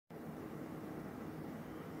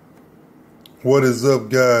What is up,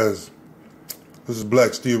 guys? This is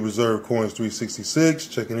Black Steel Reserve Coins 366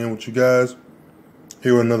 checking in with you guys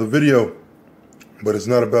here with another video. But it's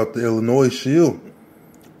not about the Illinois Shield.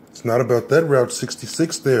 It's not about that Route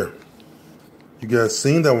 66 there. You guys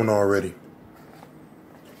seen that one already.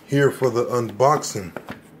 Here for the unboxing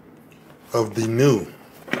of the new.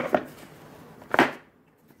 You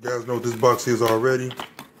guys know what this box is already.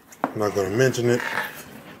 I'm not going to mention it.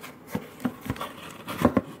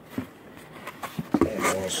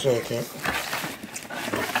 Second.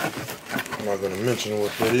 I'm not going to mention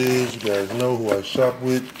what that is. You guys know who I shop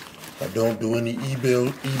with. I don't do any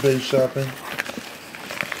eBay shopping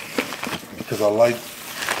because I like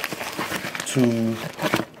to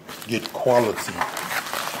get quality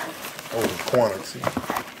over quantity.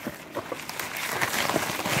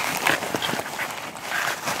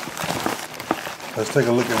 Let's take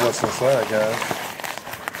a look at what's inside, guys.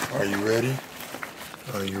 Are you ready?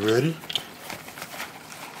 Are you ready?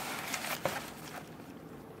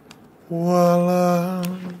 Voila!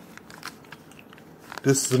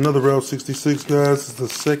 This is another Route 66, guys. This is the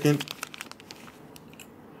second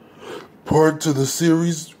part to the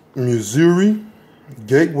series, Missouri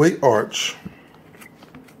Gateway Arch.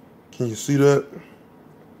 Can you see that?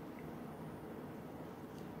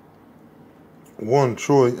 1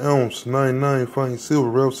 troy ounce, 99 fine silver,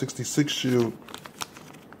 Route 66 shield.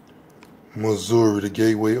 Missouri, the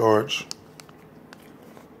Gateway Arch.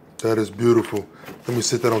 That is beautiful. Let me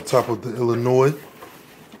set that on top of the Illinois.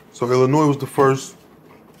 So Illinois was the first.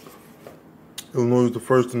 Illinois was the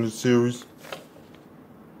first in the series.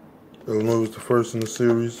 Illinois was the first in the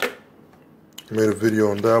series. I made a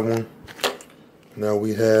video on that one. Now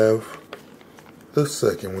we have the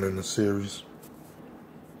second one in the series.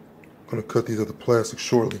 I'm going to cut these out of the plastic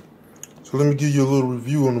shortly. So let me give you a little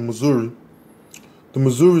review on the Missouri. The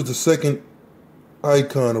Missouri is the second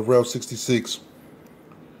icon of Route 66.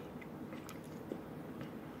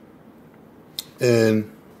 And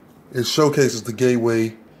it showcases the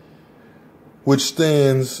gateway, which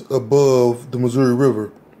stands above the Missouri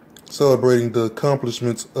River, celebrating the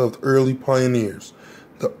accomplishments of early pioneers.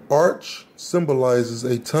 The arch symbolizes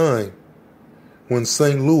a time when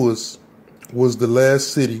St. Louis was the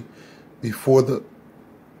last city before the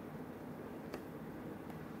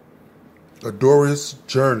arduous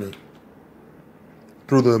journey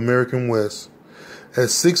through the American West. At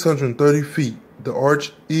 630 feet, the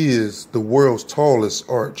arch is the world's tallest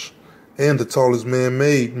arch and the tallest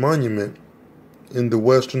man-made monument in the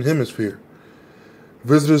Western Hemisphere.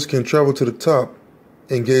 Visitors can travel to the top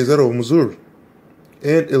and gaze out over Missouri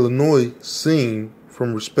and Illinois seen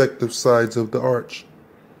from respective sides of the arch.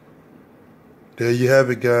 There you have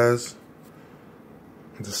it, guys.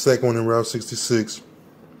 The second one in Route 66.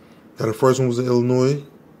 Now the first one was in Illinois.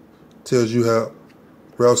 Tells you how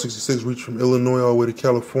Route 66 reached from Illinois all the way to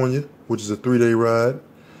California, which is a 3-day ride.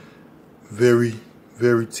 Very,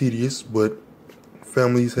 very tedious, but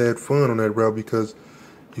families had fun on that route because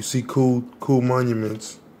you see cool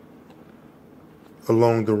monuments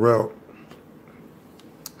along the route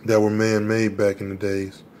that were man-made back in the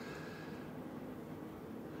days.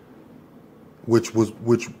 Which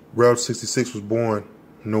Route 66 was born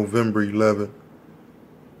November 11,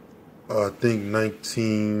 I think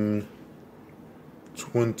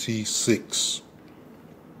 1926,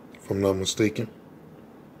 if I'm not mistaken.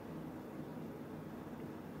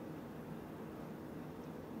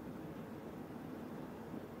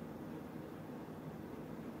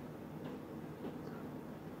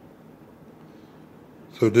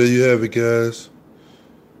 So there you have it, guys.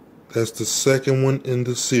 That's the second one in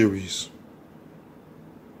the series.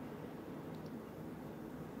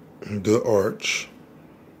 The Arch.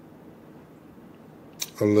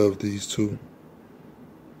 I love these two.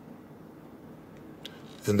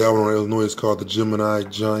 And that one on Illinois is called the Gemini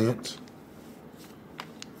Giant.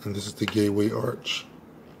 And this is the Gateway Arch.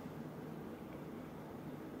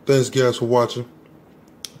 Thanks, guys, for watching.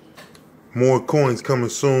 More coins coming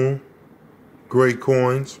soon. Great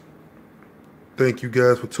coins. Thank you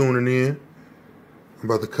guys for tuning in. I'm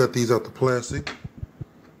about to cut these out the plastic.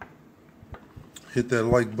 Hit that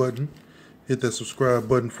like button. Hit that subscribe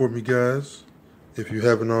button for me, guys, if you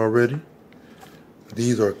haven't already.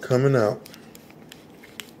 These are coming out.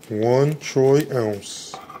 1 troy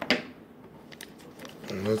ounce.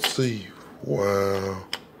 And let's see. Wow.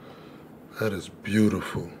 That is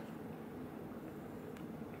beautiful.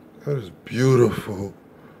 That is beautiful.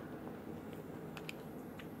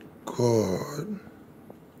 God.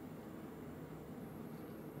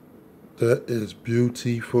 That is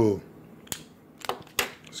beautiful.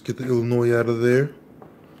 Let's get the Illinois out of there.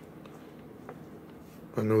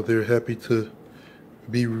 I know they're happy to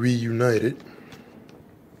be reunited.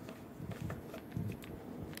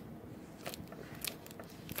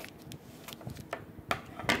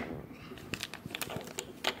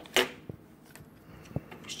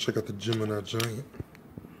 Let's check out the Gemini Giant.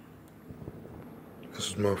 This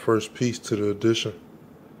is my first piece to the edition.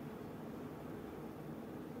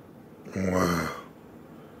 Wow.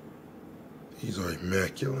 These are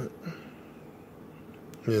immaculate.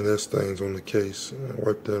 Yeah, there's stains on the case.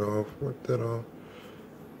 Wipe that off, wipe that off.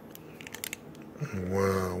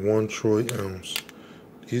 Wow, 1 troy ounce.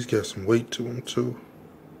 These got some weight to them too.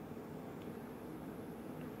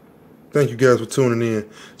 Thank you guys for tuning in.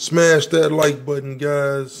 Smash that like button,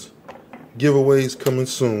 guys. Giveaways coming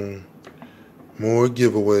soon. More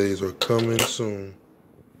giveaways are coming soon.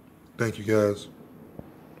 Thank you guys.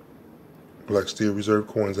 Black Steel Reserve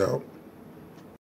Coins out.